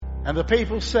And the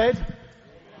people said,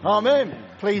 Amen.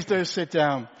 Please do sit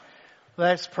down.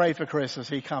 Let's pray for Chris as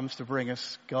he comes to bring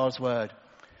us God's word.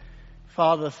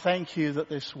 Father, thank you that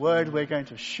this word we're going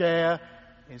to share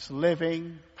is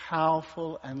living,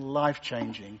 powerful, and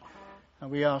life-changing. And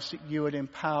we ask that you would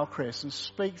empower Chris and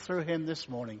speak through him this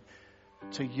morning.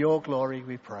 To your glory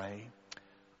we pray.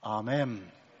 Amen.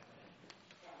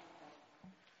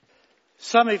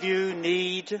 Some of you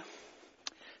need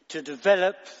to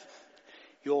develop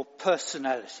your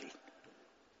personality.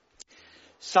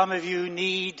 Some of you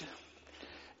need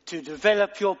to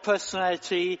develop your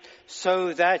personality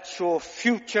so that your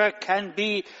future can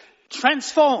be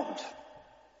transformed.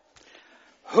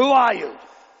 Who are you?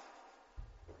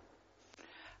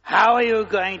 How are you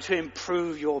going to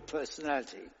improve your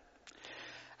personality?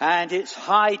 And it's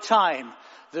high time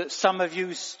that some of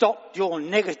you stopped your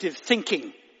negative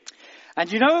thinking.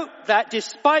 And you know that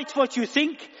despite what you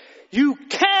think, you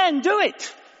can do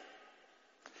it.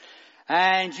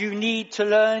 And you need to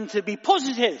learn to be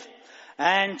positive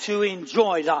and to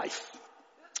enjoy life.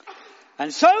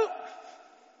 And so,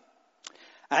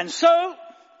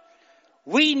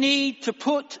 we need to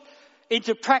put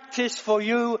into practice for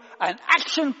you an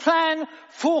action plan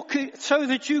so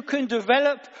that you can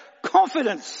develop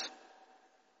confidence.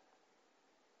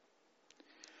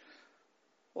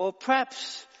 Or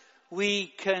perhaps we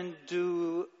can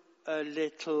do a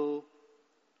little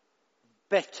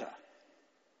better.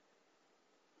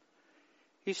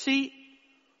 You see,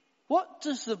 what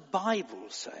does the Bible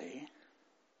say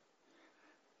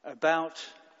about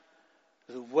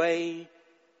the way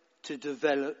to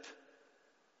develop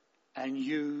and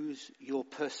use your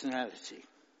personality?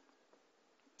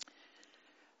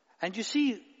 And you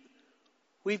see,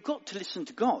 we've got to listen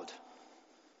to God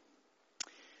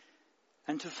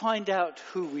and to find out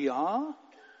who we are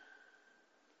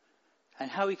and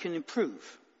how we can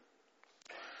improve.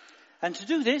 And to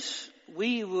do this,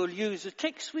 we will use a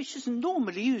text which isn't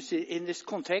normally used in this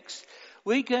context.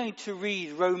 We're going to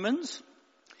read Romans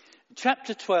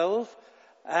chapter 12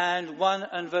 and 1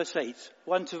 and verse 8.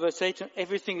 1 to verse 8, and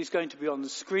everything is going to be on the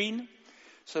screen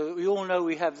so that we all know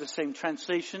we have the same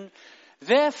translation.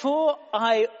 Therefore,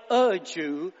 I urge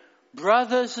you,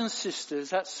 brothers and sisters,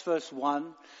 that's verse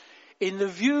 1, in the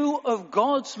view of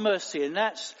God's mercy, and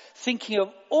that's thinking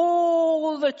of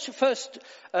all the first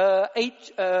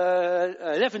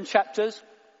 11 chapters,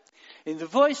 in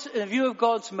the view of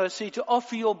God's mercy, to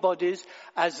offer your bodies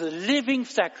as a living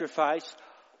sacrifice,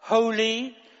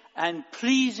 holy and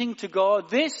pleasing to God.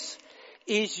 This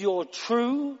is your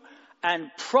true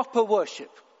and proper worship.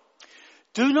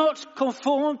 Do not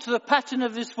conform to the pattern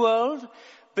of this world,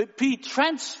 but be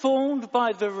transformed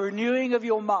by the renewing of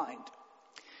your mind.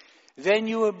 Then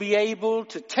you will be able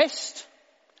to test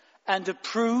and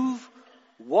approve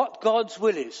what God's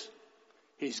will is.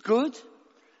 His good,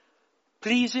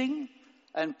 pleasing,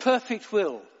 and perfect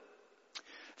will.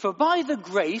 For by the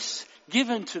grace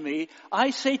given to me,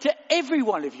 I say to every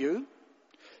one of you,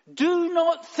 do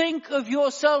not think of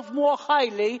yourself more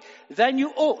highly than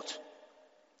you ought,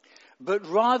 but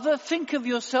rather think of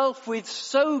yourself with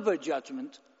sober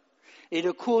judgment, in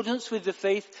accordance with the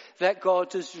faith that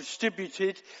God has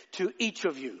distributed to each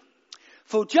of you.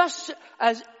 For just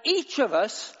as each of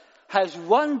us has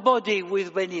one body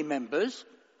with many members,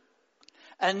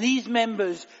 and these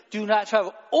members do not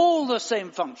have all the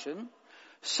same function,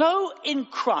 so in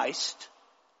Christ,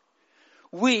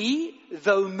 we,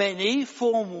 though many,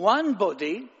 form one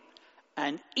body,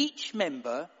 and each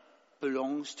member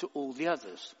belongs to all the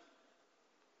others.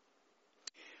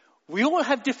 We all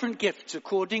have different gifts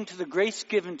according to the grace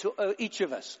given to each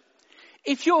of us.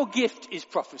 If your gift is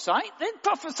prophesy, then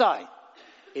prophesy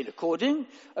in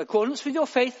accordance with your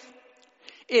faith.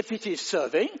 If it is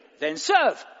serving, then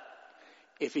serve.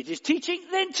 If it is teaching,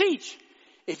 then teach.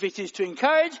 If it is to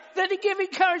encourage, then give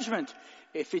encouragement.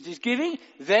 If it is giving,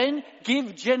 then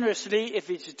give generously. If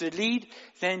it is to lead,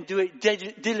 then do it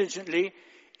diligently.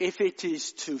 If it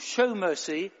is to show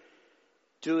mercy,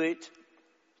 do it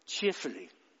cheerfully.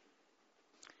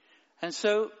 And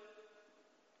so,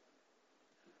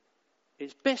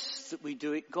 it's best that we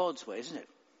do it God's way, isn't it?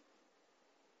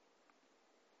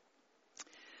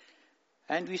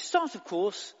 And we start, of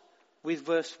course, with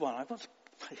verse 1. I've got to,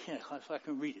 so I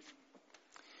can read it.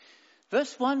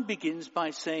 Verse 1 begins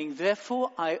by saying, therefore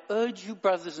I urge you,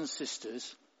 brothers and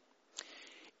sisters,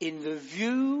 in the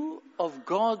view of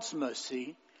God's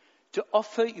mercy, to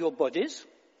offer your bodies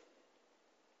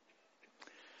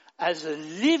as a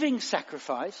living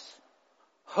sacrifice,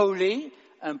 holy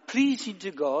and pleasing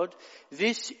to God.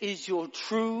 This is your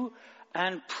true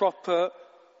and proper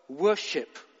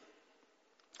worship.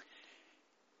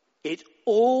 It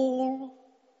all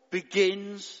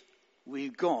begins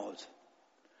with God.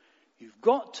 You've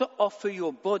got to offer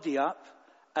your body up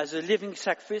as a living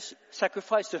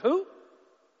sacrifice to who?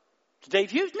 To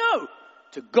Dave Hughes? No,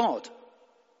 to God.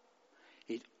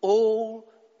 It all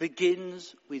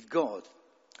begins with God.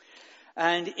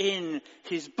 And in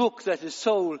his book that is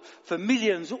sold for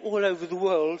millions all over the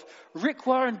world, Rick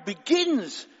Warren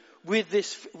begins with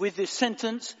this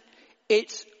sentence,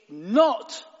 it's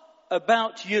not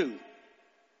about you.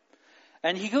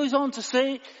 And he goes on to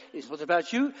say, it's not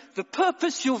about you. The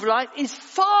purpose of your life is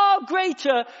far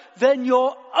greater than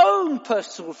your own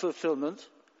personal fulfillment,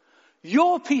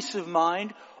 your peace of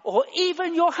mind, or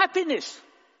even your happiness.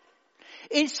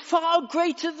 It's far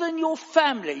greater than your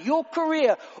family, your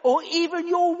career, or even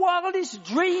your wildest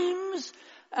dreams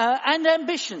and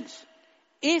ambitions.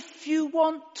 If you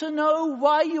want to know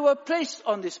why you are placed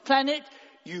on this planet,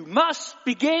 you must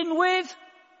begin with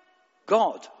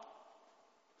God.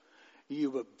 You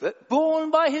were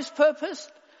born by his purpose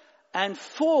and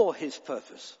for his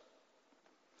purpose.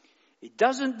 It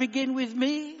doesn't begin with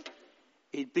me,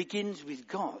 it begins with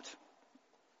God.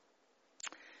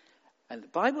 And the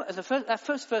Bible, that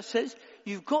first verse says,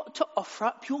 you've got to offer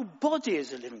up your body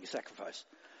as a living sacrifice.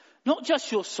 Not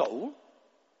just your soul,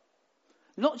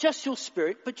 not just your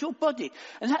spirit, but your body.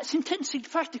 And that's intensely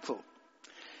practical.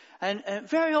 And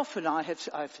very often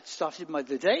I've started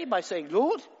the day by saying,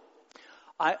 Lord,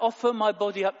 I offer my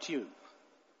body up to you.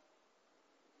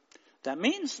 That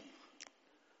means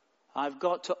I've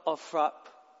got to offer up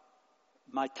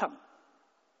my tongue.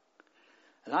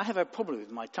 And I have a problem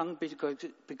with my tongue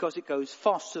because it goes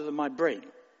faster than my brain.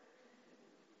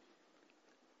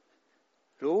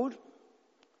 Lord,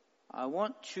 I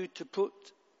want you to put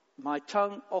my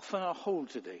tongue off on a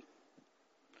hold today.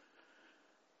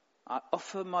 I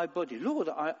offer my body. Lord,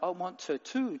 I want her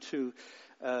too to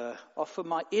offer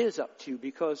my ears up to you,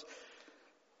 because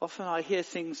often I hear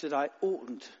things that I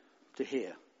oughtn't to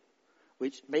hear,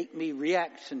 which make me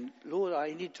react. And Lord,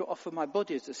 I need to offer my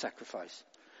body as a sacrifice.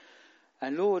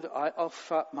 And Lord, I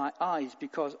offer up my eyes,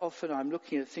 because often I'm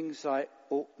looking at things I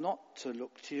ought not to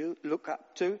look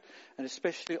up to, and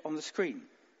especially on the screen.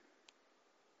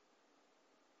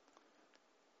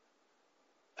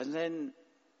 And then,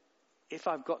 if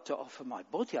I've got to offer my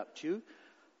body up to you,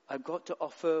 I've got to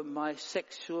offer my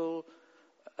sexual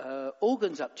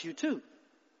organs up to you too.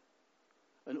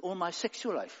 And all my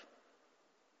sexual life.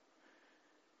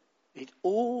 It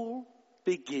all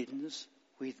begins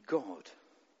with God.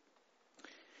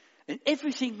 And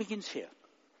everything begins here.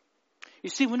 You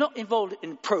see, we're not involved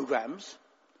in programs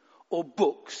or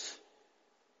books.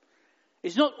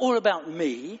 It's not all about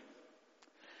me.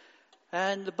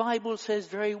 And the Bible says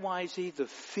very wisely, the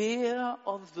fear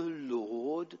of the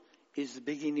Lord is the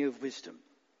beginning of wisdom.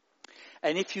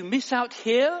 And if you miss out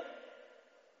here,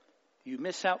 you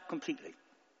miss out completely.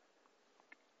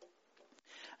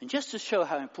 And just to show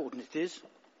how important it is,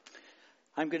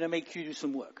 I'm going to make you do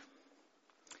some work.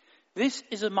 This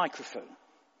is a microphone.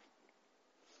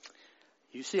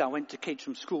 You see, I went to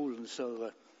Caterham School, and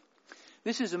so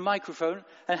this is a microphone.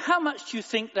 And how much do you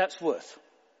think that's worth?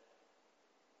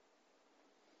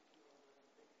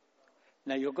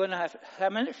 Now, you're going to have, how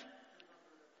many?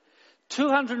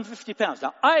 £250.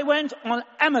 Now, I went on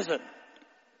Amazon.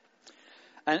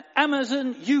 And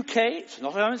Amazon UK, it's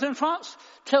not Amazon France,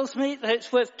 tells me that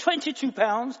it's worth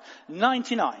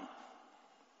 £22.99.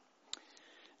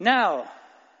 Now,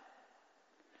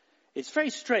 it's very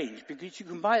strange, because you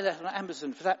can buy that on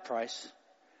Amazon for that price.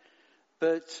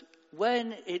 But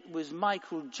when it was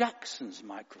Michael Jackson's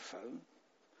microphone,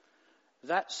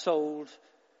 that sold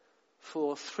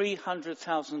for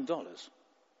 $300,000.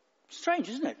 Strange,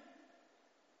 isn't it?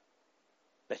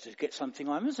 Better get something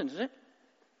on Amazon, isn't it?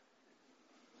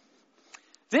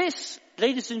 This,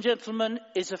 ladies and gentlemen,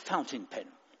 is a fountain pen.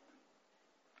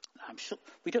 I'm sure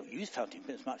we don't use fountain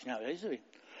pens much nowadays, do we?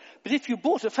 But if you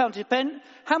bought a fountain pen,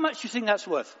 how much do you think that's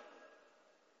worth?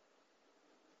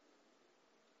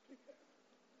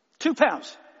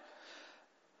 £2.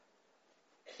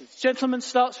 This gentleman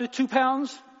starts with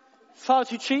 £2. Far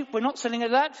too cheap. We're not selling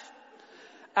it that.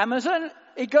 Amazon,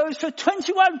 it goes for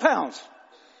 £21.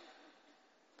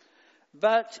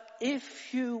 But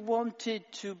if you wanted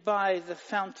to buy the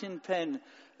fountain pen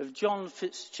of John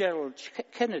Fitzgerald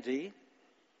Kennedy,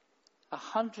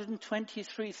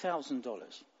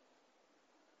 $123,000.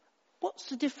 What's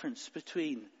the difference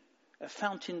between a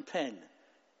fountain pen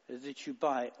that you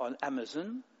buy on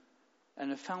Amazon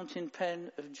and a fountain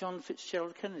pen of John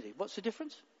Fitzgerald Kennedy? What's the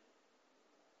difference?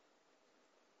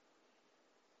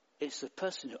 It's the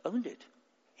person who owned it.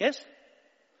 Yes?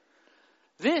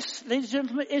 This, ladies and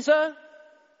gentlemen, is a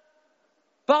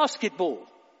basketball.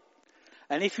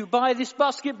 And if you buy this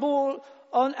basketball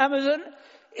on Amazon,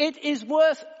 it is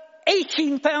worth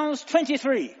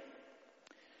 £18.23.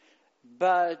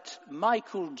 But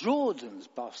Michael Jordan's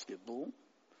basketball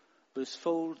was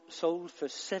sold for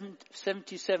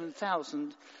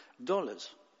 $77,000.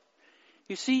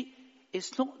 You see,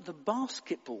 it's not the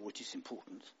basketball which is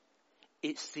important.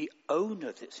 It's the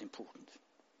owner that's important.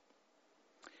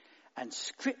 And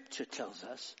Scripture tells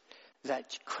us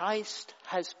that Christ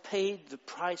has paid the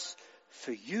price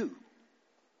for you.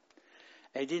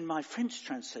 And in my French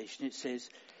translation it says,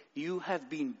 you have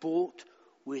been bought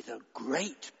with a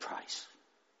great price.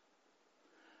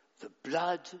 The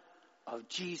blood of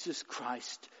Jesus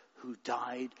Christ who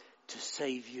died to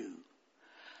save you.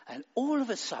 And all of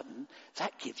a sudden,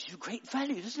 that gives you great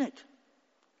value, doesn't it?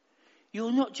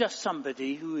 You're not just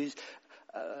somebody who is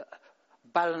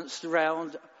balanced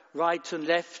around right and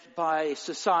left by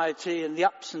society and the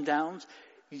ups and downs.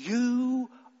 You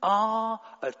are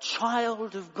a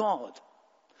child of God,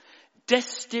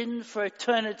 destined for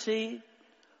eternity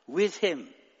with Him.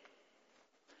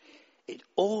 It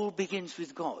all begins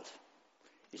with God.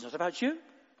 It's not about you.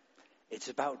 It's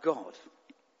about God.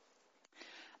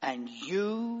 And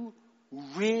you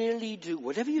really do,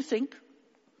 whatever you think,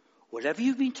 whatever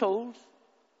you've been told,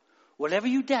 whatever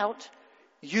you doubt,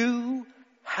 you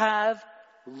have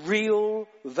real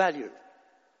value.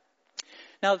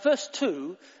 Now, verse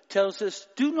 2 tells us,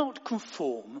 do not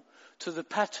conform to the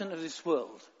pattern of this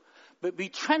world, but be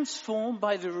transformed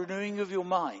by the renewing of your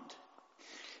mind.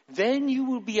 Then you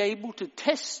will be able to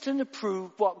test and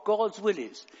approve what God's will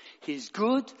is, His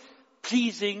good,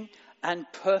 pleasing, and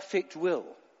perfect will.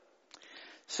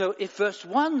 So if verse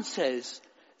 1 says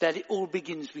that it all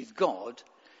begins with God,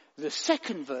 the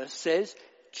second verse says,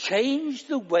 change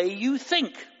the way you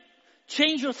think.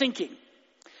 Change your thinking.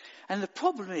 And the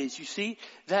problem is, you see,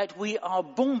 that we are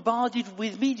bombarded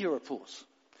with media reports,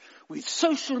 with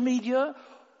social media,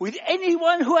 with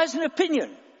anyone who has an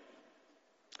opinion.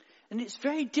 And it's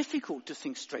very difficult to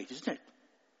think straight, isn't it?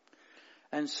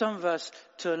 And some of us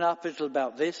turn up a little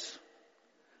about this.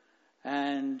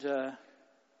 And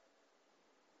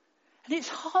it's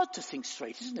hard to think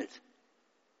straight, isn't it?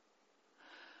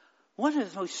 One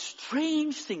of the most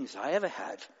strange things I ever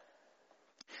had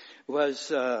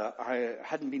was I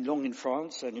hadn't been long in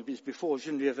France, and it was before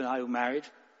Geneviève and I were married.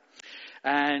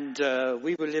 And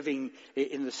we were living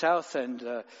in the south and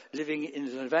living in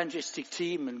an evangelistic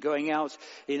team and going out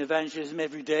in evangelism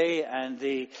every day and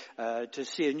to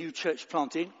see a new church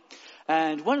planted.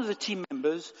 And one of the team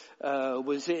members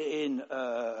was in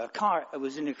a car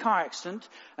accident,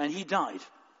 and he died.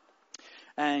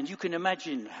 And you can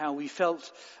imagine how we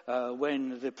felt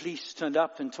when the police turned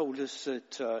up and told us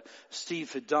that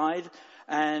Steve had died.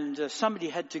 And somebody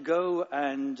had to go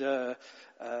and, how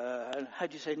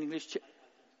do you say in English?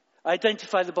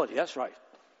 Identify the body, that's right.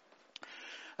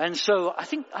 And so I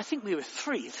think we were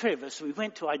three of us. We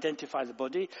went to identify the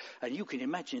body, and you can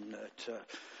imagine that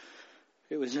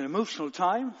it was an emotional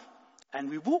time. And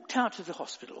we walked out of the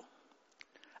hospital,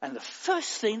 and the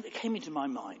first thing that came into my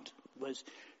mind was,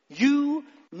 you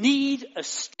need a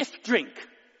stiff drink.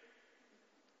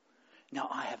 Now,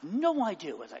 I have no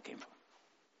idea where that came from.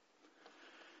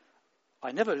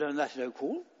 I never learned that at Oak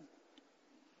Hall.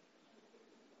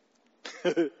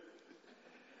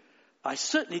 I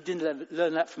certainly didn't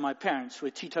learn that from my parents who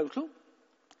were teetotal.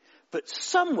 But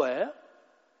somewhere,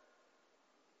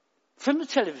 from the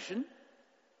television,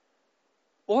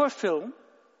 or a film,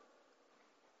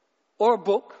 or a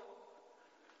book,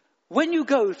 when you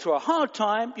go through a hard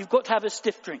time, you've got to have a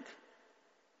stiff drink.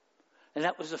 And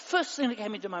that was the first thing that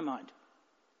came into my mind.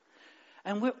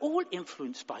 And we're all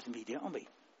influenced by the media, aren't we?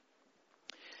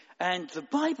 And the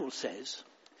Bible says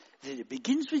that it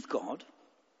begins with God.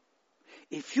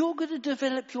 If you're going to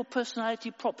develop your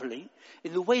personality properly,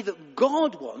 in the way that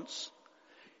God wants,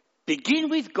 begin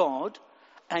with God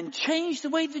and change the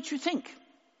way that you think.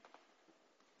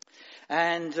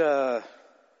 And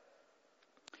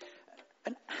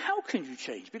how can you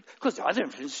change? Because there are other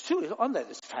influences too, aren't there?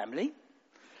 There's family.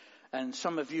 And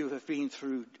some of you have been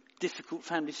through difficult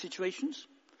family situations.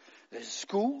 There's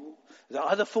school. There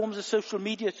are other forms of social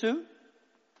media too.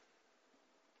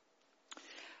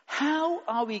 How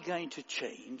are we going to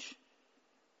change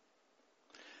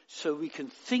so we can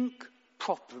think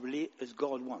properly as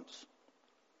God wants?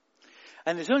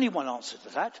 And there's only one answer to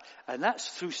that, and that's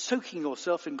through soaking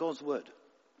yourself in God's Word.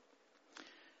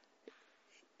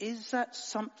 Is that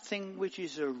something which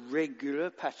is a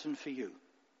regular pattern for you?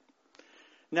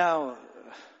 Now,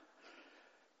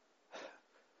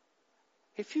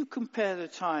 if you compare the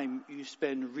time you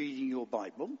spend reading your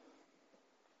Bible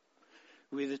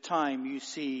with the time you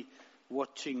see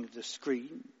watching the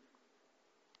screen,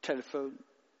 telephone,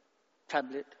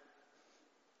 tablet,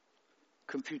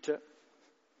 computer.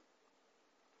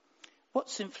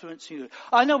 What's influencing you?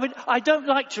 I know, but I don't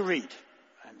like to read.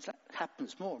 And that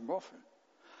happens more and more often.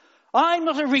 I'm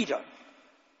not a reader.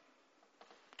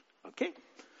 Okay?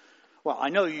 Well, I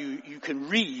know you can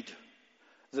read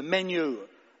the menu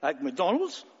at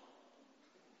McDonald's,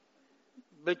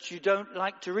 but you don't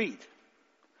like to read.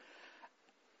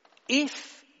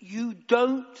 If you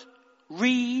don't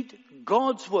read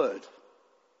God's word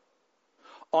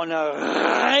on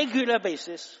a regular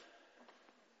basis,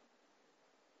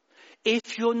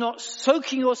 if you're not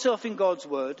soaking yourself in God's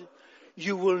word,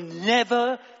 you will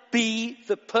never be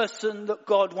the person that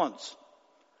God wants.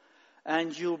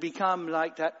 And you'll become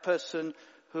like that person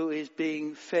who is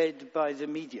being fed by the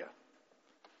media.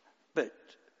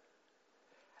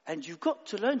 And you've got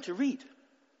to learn to read.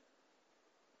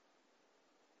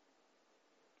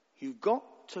 You've got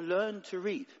to learn to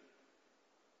read.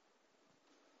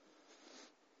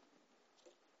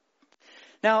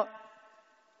 Now,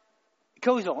 it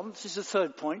goes on, this is the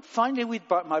third point. Finally, with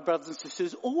my brothers and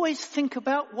sisters, always think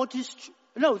about what is true.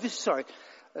 No,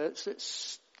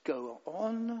 let's go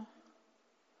on.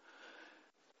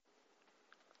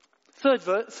 Third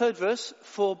verse,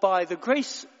 for by the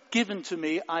grace given to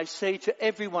me, I say to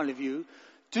every one of you,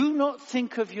 do not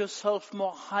think of yourself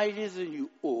more highly than you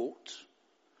ought,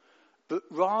 but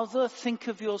rather think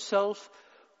of yourself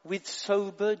with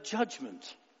sober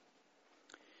judgment.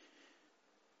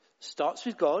 Starts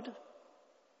with God.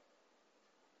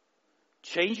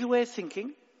 Change your way of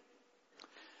thinking.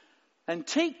 And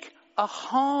take a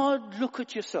hard look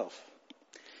at yourself.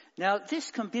 Now,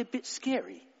 this can be a bit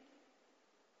scary.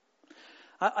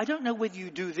 I don't know whether you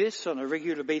do this on a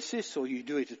regular basis or you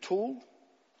do it at all.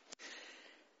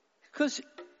 Because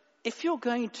if you're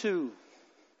going to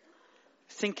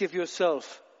think of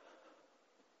yourself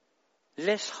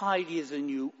less highly than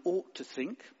you ought to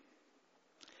think,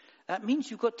 that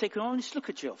means you've got to take an honest look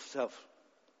at yourself.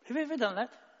 Have you ever done that?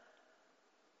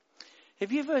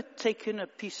 Have you ever taken a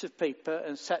piece of paper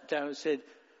and sat down and said,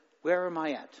 where am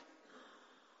I at?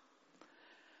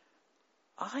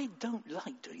 I don't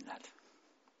like doing that.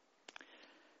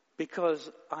 Because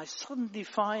I suddenly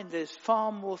find there's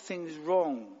far more things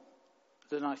wrong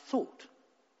than I thought.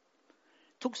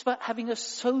 It talks about having a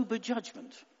sober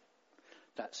judgment.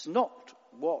 That's not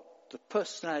what the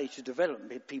personality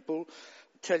development people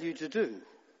tell you to do.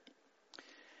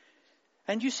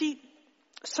 And you see,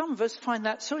 some of us find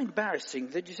that so embarrassing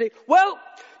that you say, well,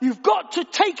 you've got to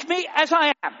take me as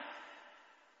I am.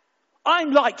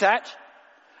 I'm like that,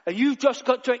 and you've just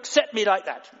got to accept me like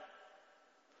that.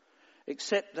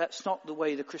 Except that's not the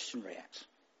way the Christian reacts.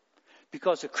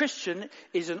 Because a Christian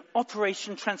is an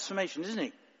operation transformation, isn't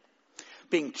he?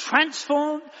 Being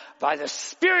transformed by the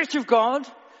Spirit of God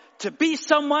to be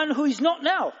someone who he's not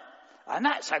now. And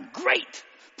that's a great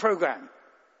program.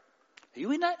 Are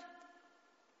you in that?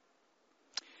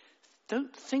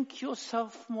 Don't think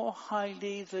yourself more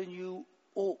highly than you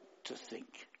ought to think.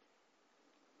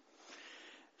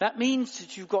 That means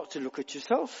that you've got to look at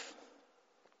yourself.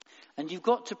 And you've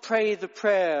got to pray the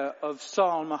prayer of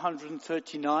Psalm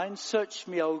 139. Search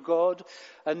me, O God,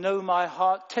 and know my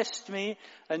heart. Test me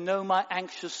and know my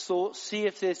anxious thoughts. See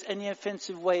if there's any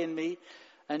offensive way in me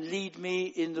and lead me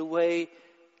in the way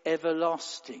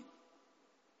everlasting.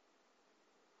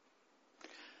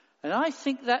 And I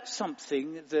think that's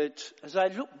something that, as I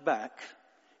look back,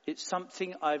 it's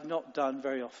something I've not done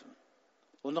very often,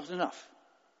 or not enough.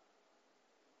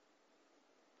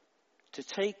 To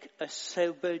take a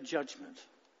sober judgment.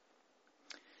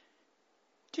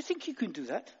 Do you think you can do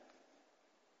that?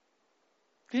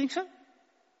 Do you think so?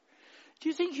 Do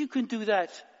you think you can do that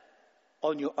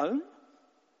on your own?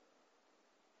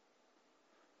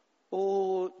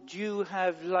 Or do you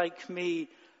have, like me,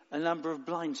 a number of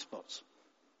blind spots?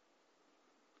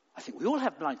 I think we all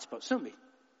have blind spots, don't we?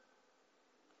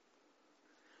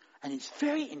 And it's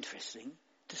very interesting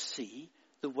to see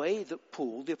the way that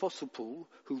Paul, the Apostle Paul,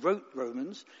 who wrote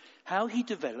Romans, how he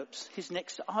develops his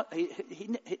next.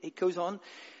 It goes on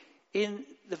in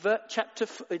the chapter,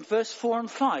 in verse 4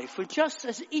 and 5. For just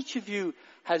as each of you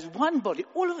has one body,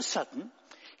 all of a sudden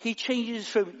he changes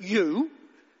from you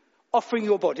offering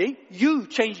your body, you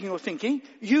changing your thinking,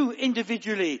 you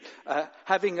individually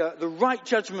having the right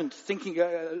judgment, thinking,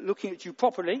 looking at you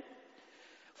properly.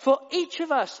 For each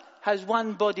of us has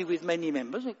one body with many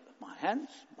members. My hands,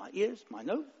 my ears, my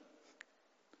nose.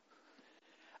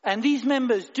 And these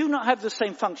members do not have the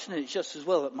same function. It's just as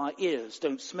well that my ears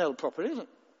don't smell properly, isn't it?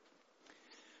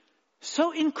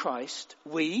 So in Christ,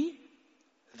 we,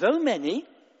 though many,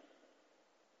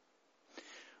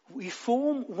 we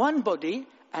form one body,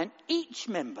 and each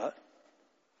member,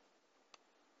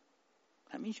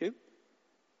 that means you,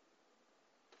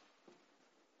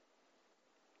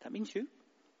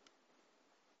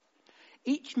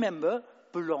 each member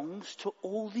belongs to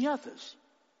all the others.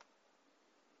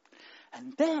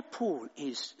 And there Paul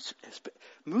is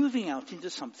moving out into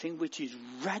something which is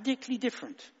radically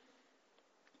different.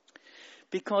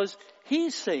 Because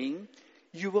he's saying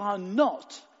you are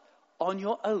not on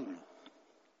your own.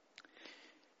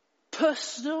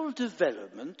 Personal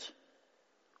development,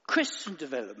 Christian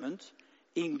development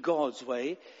in God's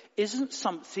way, isn't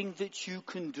something that you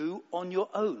can do on your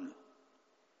own.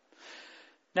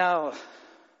 Now,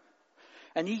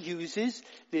 and he uses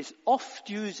this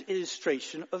oft-used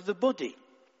illustration of the body.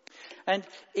 And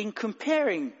in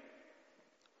comparing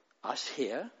us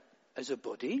here as a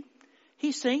body,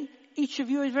 he's saying each of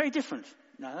you is very different.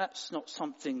 Now, that's not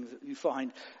something that you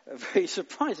find very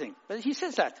surprising, but he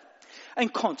says that.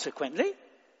 And consequently,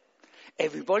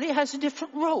 everybody has a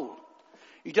different role.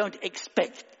 You don't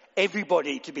expect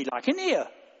everybody to be like an ear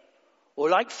or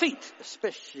like feet,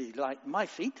 especially like my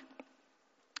feet.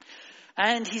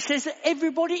 And he says that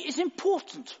everybody is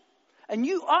important. And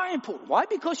you are important. Why?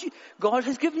 Because God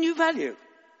has given you value.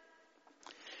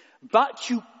 But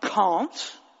you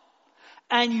can't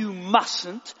and you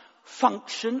mustn't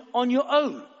function on your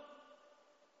own.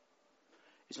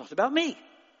 It's not about me.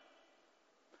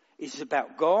 It's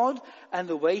about God and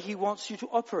the way he wants you to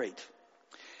operate.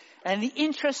 And the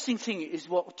interesting thing is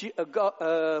what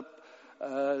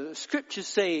scriptures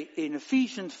say in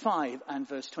Ephesians 5 and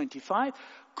verse 25.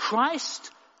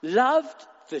 Christ loved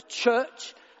the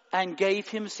church and gave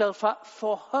himself up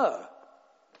for her.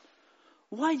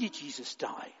 Why did Jesus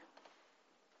die?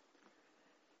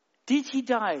 Did he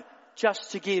die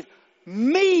just to give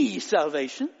me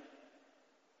salvation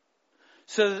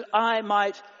so that I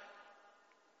might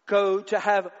go to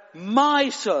have my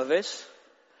service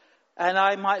and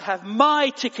I might have my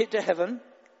ticket to heaven?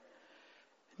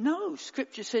 No,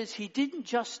 scripture says he didn't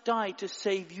just die to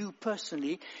save you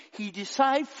personally. He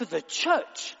died for the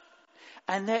church.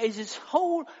 And there is this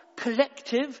whole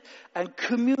collective and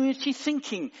community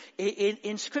thinking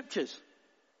in scriptures.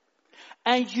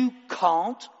 And you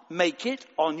can't make it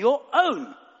on your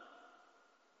own.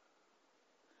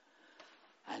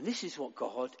 And this is what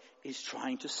God is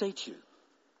trying to say to you.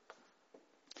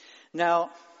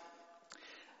 Now,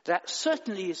 that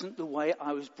certainly isn't the way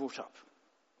I was brought up.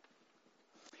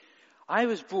 I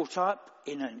was brought up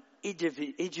in an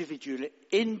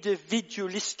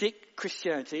individualistic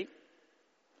Christianity.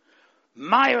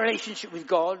 My relationship with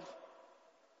God.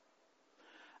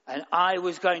 And I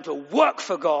was going to work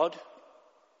for God.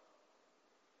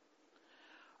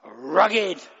 A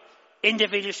rugged,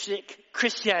 individualistic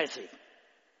Christianity.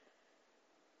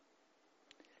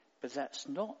 But that's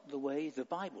not the way the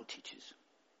Bible teaches.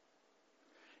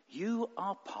 You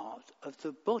are part of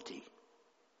the body.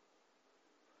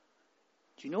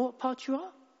 Do you know what part you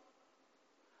are?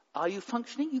 Are you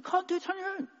functioning? You can't do it on your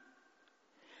own.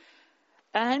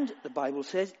 And the Bible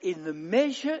says, in the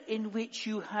measure in which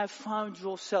you have found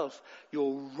yourself,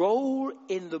 your role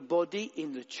in the body,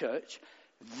 in the church,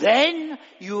 then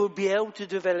you will be able to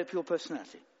develop your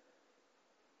personality.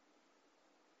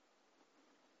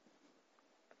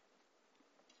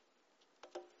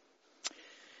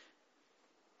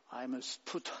 I must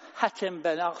put Hatem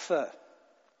Ben Arfa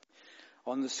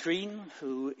on the screen,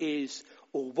 who is,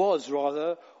 or was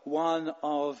rather, one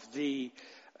of the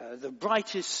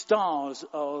brightest stars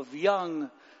of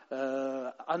young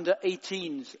under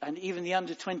 18s and even the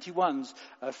under 21s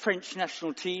French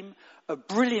national team, a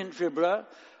brilliant dribbler,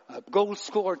 a goal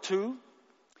scorer too.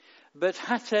 But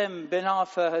Hatem Ben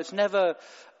Arfa has never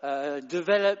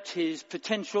developed his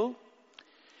potential,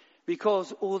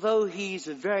 because although he's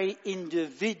very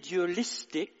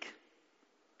individualistic,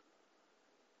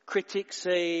 critics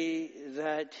say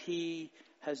that he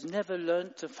has never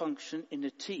learnt to function in a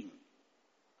team.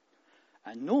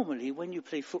 And normally when you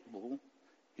play football,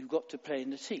 you've got to play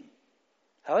in a team.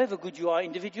 However good you are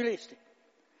individualistic.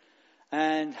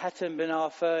 And Hatem Ben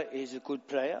Arfa is a good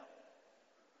player,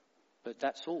 but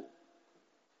that's all.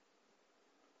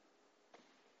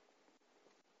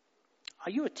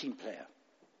 Are you a team player?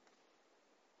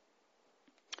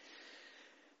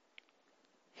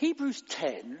 Hebrews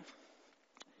 10,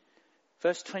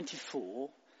 verse 24,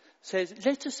 says,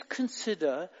 let us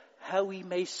consider how we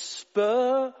may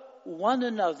spur one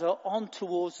another on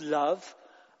towards love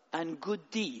and good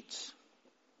deeds.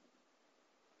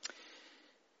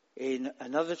 In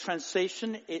another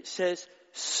translation, it says,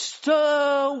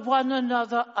 stir one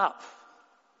another up.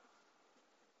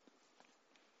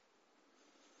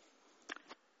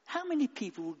 How many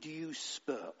people do you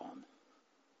spur on?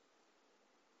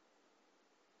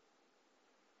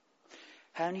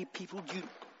 How many people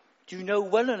do you know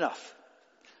well enough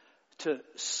to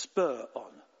spur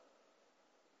on?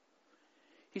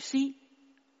 You see,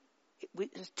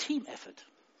 it's a team effort.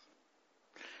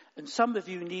 And some of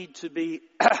you need to be,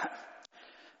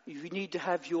 you need to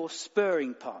have your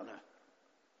spurring partner.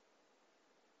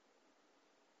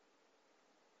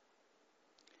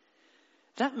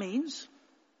 That means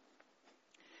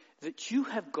that you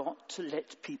have got to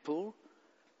let people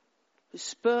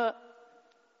spur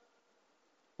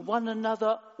one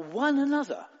another.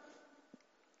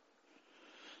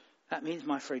 That means,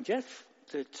 my friend Jeff,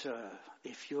 that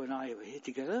if you and I were here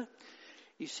together,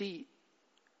 you see,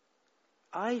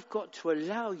 I've got to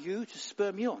allow you to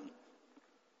spur me on.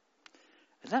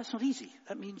 And that's not easy.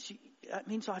 That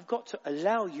means I've got to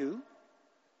allow you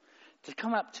to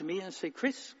come up to me and say,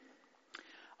 Chris,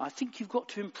 I think you've got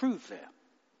to improve there.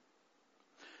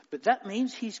 But that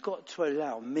means he's got to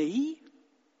allow me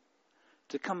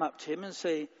to come up to him and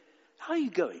say, how are you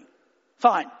going?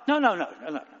 Fine. No.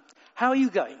 How are you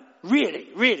going?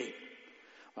 Really?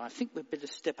 Well, I think we'd better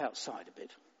step outside a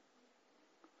bit.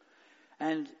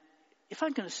 And if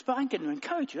I'm going to spur, I'm going to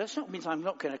encourage you. That's not means I'm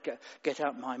not going to get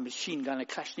out my machine gun, a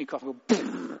Kalashnikov, and go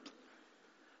boom.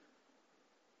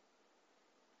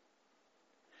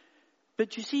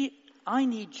 But you see, I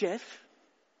need Jeff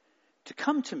to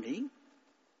come to me.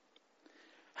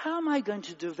 How am I going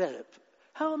to develop?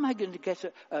 How am I going to get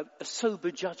a sober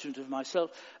judgment of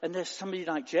myself? And there's somebody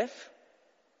like Jeff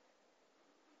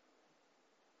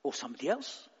or somebody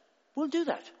else will do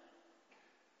that.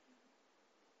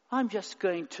 I'm just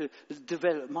going to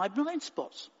develop my blind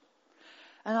spots.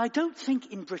 And I don't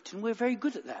think in Britain we're very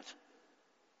good at that.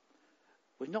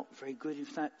 We're not very good, in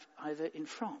fact, either in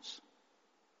France.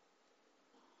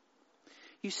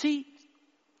 You see,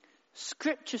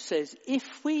 Scripture says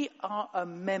if we are a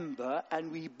member and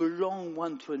we belong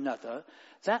one to another,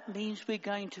 that means we're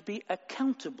going to be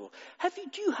accountable.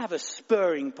 Do you have a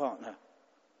spurring partner?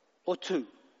 Or two?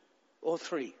 Or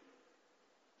three?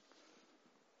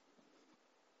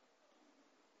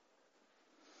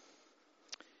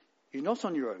 You're not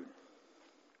on your own.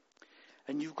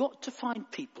 And you've got to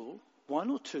find people, one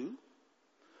or two,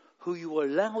 who you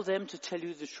allow them to tell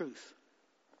you the truth.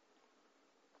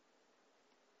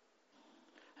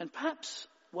 And perhaps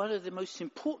one of the most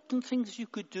important things you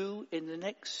could do in the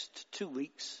next 2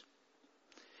 weeks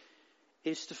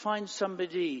is to find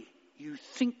somebody you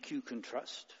think you can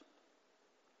trust.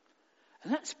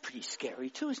 And that's pretty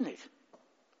scary too, isn't it?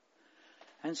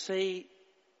 And say,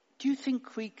 do you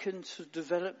think we can sort of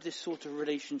develop this sort of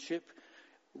relationship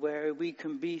where we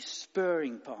can be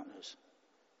spurring partners?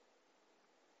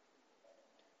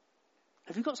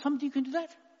 Have you got somebody who can do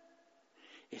that?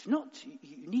 If not,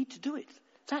 you need to do it.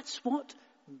 That's what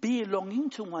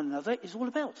belonging to one another is all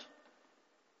about.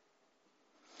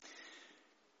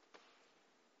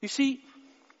 You see,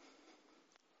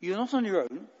 you're not on your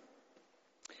own.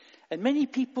 And many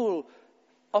people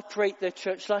operate their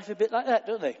church life a bit like that,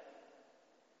 don't they?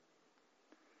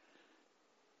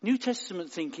 New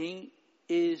Testament thinking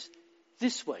is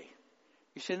this way.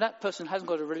 You see, that person hasn't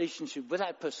got a relationship with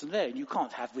that person there, and you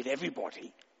can't have with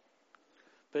everybody.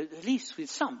 But at least with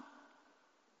some.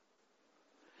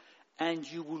 And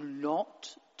you will not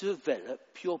develop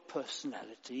your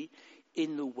personality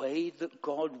in the way that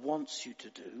God wants you to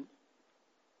do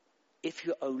if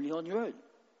you're only on your own.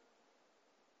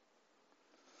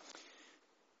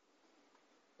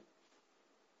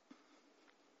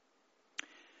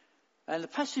 And the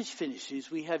passage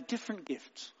finishes, we have different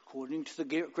gifts according to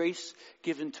the grace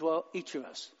given to each of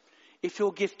us. If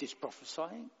your gift is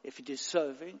prophesying, if it is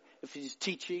serving, if it is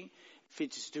teaching, if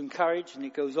it is to encourage, and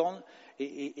it goes on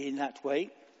in that way.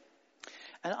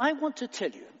 And I want to tell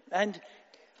you, and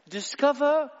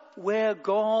discover where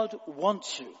God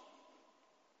wants you.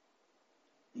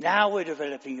 Now we're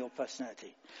developing your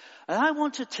personality. And I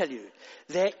want to tell you,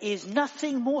 there is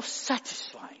nothing more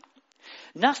satisfying,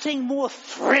 nothing more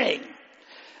thrilling,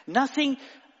 nothing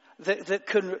that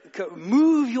can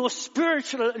move your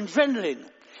spiritual adrenaline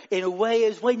in a way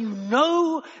as when you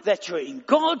know that you're in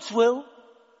God's will,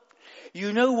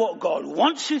 you know what God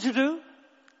wants you to do,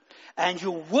 and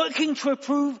you're working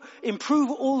to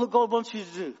improve all that God wants you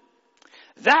to do.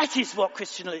 That is what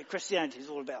Christianity is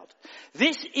all about.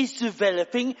 This is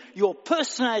developing your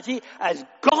personality as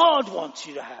God wants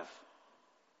you to have.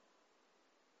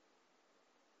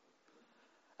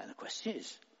 And the question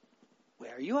is,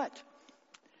 where are you at?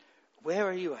 Where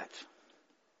are you at?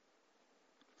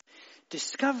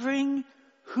 Discovering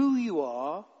who you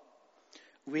are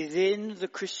within the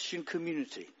Christian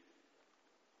community.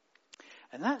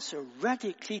 And that's a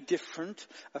radically different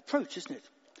approach, isn't it?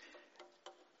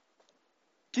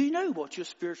 Do you know what your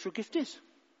spiritual gift is?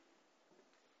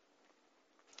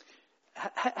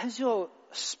 Has your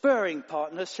spurring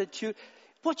partner said to you,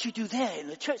 what you do there in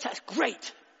the church, that's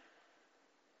great?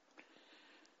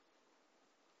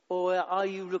 Or are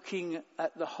you looking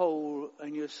at the whole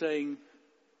and you're saying,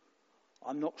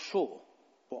 I'm not sure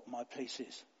what my place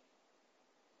is?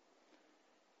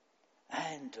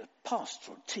 And the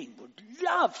pastoral team would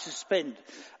love to spend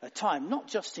a time, not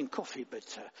just in coffee, but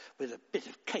with a bit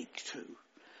of cake too,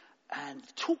 and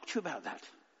talk to you about that.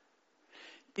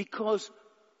 Because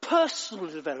personal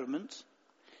development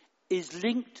is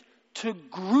linked to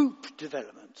group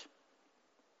development.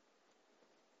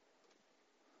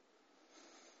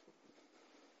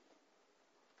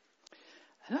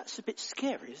 And that's a bit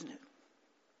scary, isn't it?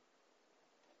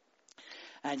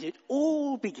 And it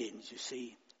all begins, you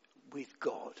see, with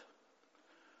God.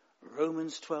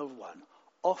 Romans 12:1,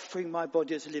 offering my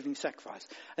body as a living sacrifice.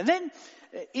 And then,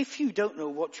 if you don't know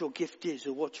what your gift is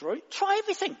or what you're, try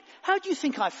everything. How do you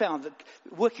think I found that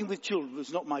working with children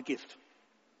was not my gift?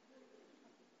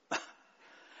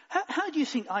 How do you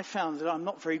think I found that I'm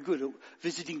not very good at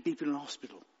visiting people in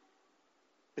hospital?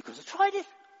 Because I tried it.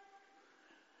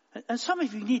 And some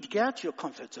of you need to get out of your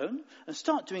comfort zone and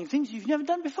start doing things you've never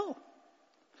done before.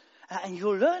 And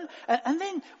you'll learn. And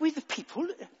then with the people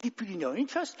you know and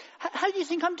trust, how do you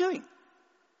think I'm doing?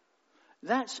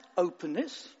 That's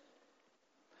openness.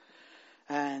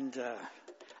 And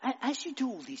as you do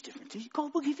all these different things,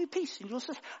 God will give you peace. And you'll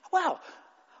say, wow,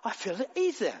 I feel at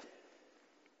ease there.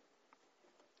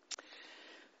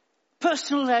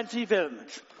 Personality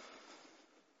development.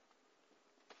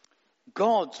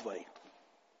 God's way.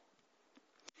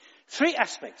 3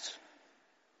 aspects.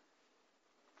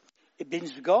 It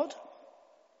begins with God.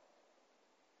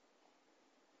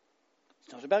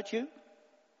 It's not about you. It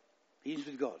begins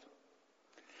with God.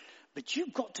 But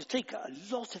you've got to take a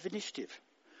lot of initiative.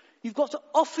 You've got to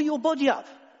offer your body up.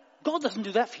 God doesn't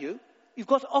do that for you. You've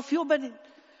got to offer your body.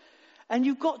 And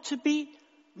you've got to be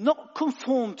not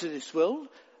conformed to this world.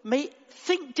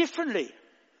 Think differently.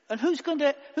 And who's going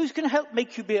to help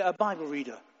make you be a Bible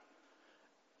reader?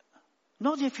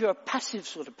 Not if you're a passive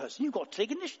sort of person. You've got to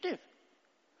take initiative.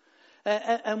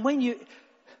 And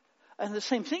the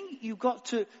same thing, you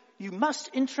must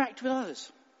interact with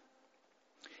others.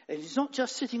 And it's not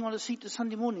just sitting on a seat on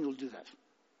Sunday morning you'll do that.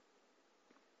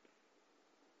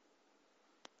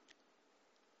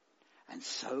 And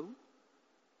so,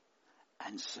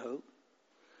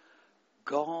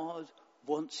 God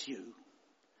wants you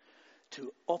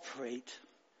to operate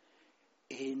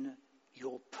in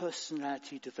your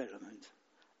personality development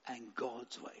and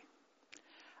God's way.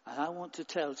 And I want to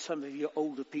tell some of you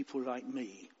older people like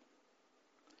me,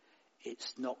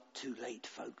 it's not too late,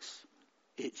 folks.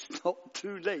 It's not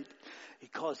too late,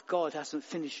 because God hasn't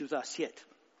finished with us yet.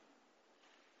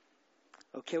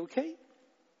 Okay?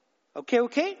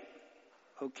 Okay.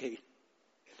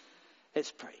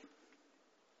 Let's pray.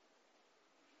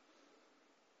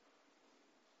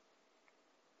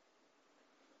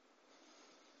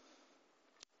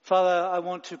 Father, I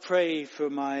want to pray for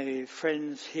my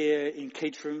friends here in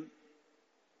Caterham.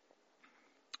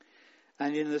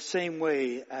 And in the same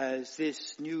way as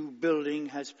this new building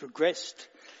has progressed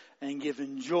and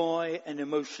given joy and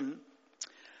emotion,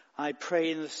 I pray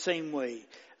in the same way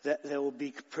that there will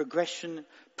be progression,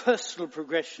 personal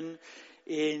progression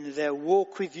in their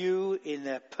walk with you, in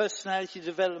their personality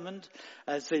development,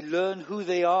 as they learn who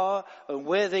they are and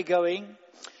where they're going.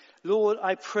 Lord,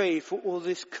 I pray for all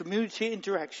this community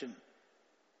interaction,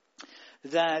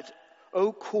 that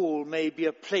Oak Hall may be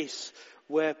a place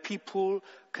where people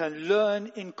can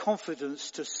learn in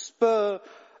confidence to spur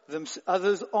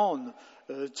others on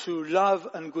to love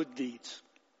and good deeds.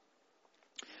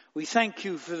 We thank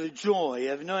you for the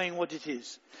joy of knowing what it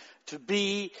is to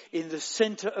be in the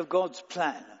center of God's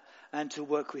plan and to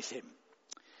work with him.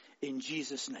 In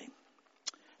Jesus' name,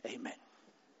 amen.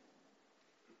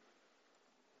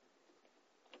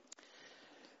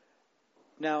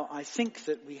 Now, I think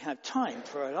that we have time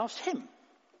for our last hymn.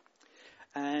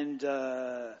 And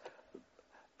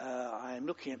I'm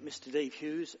looking at Mr. Dave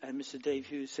Hughes, and Mr. Dave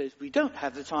Hughes says, we don't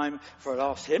have the time for our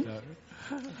last hymn.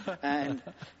 No. And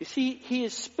you see, he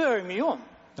is spurring me on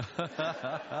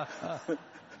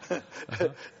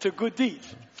to good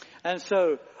deeds. And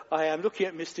so I am looking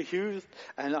at Mr. Hughes,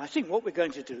 and I think what we're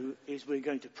going to do is we're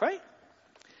going to pray.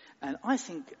 And I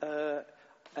think, has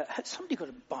somebody got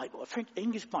a Bible, a French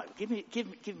English Bible? Give me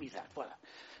that.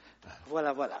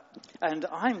 Voila. And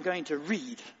I'm going to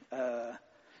read a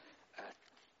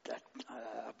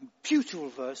beautiful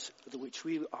verse which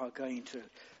we are going to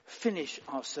finish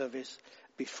our service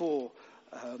before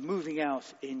moving out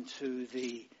into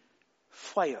the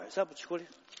foyer. Is that what you call it?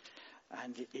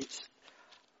 And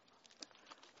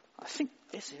I think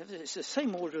it's the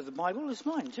same order of the Bible as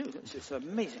mine too. It's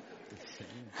amazing.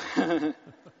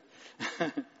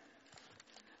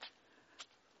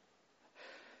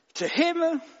 To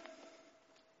him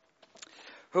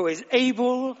who is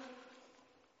able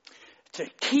to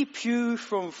keep you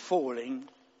from falling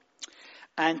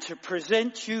and to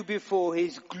present you before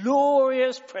his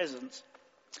glorious presence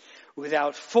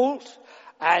without fault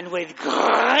and with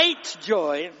great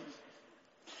joy,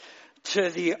 to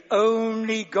the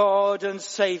only God and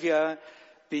Saviour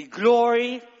be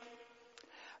glory,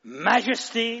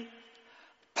 majesty,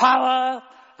 power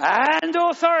and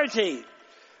authority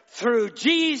through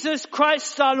Jesus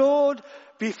Christ our Lord,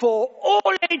 before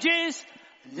all ages,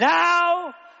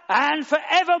 now and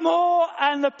forevermore.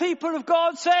 And the people of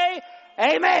God say,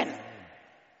 Amen.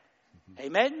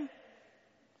 Amen.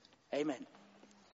 Amen.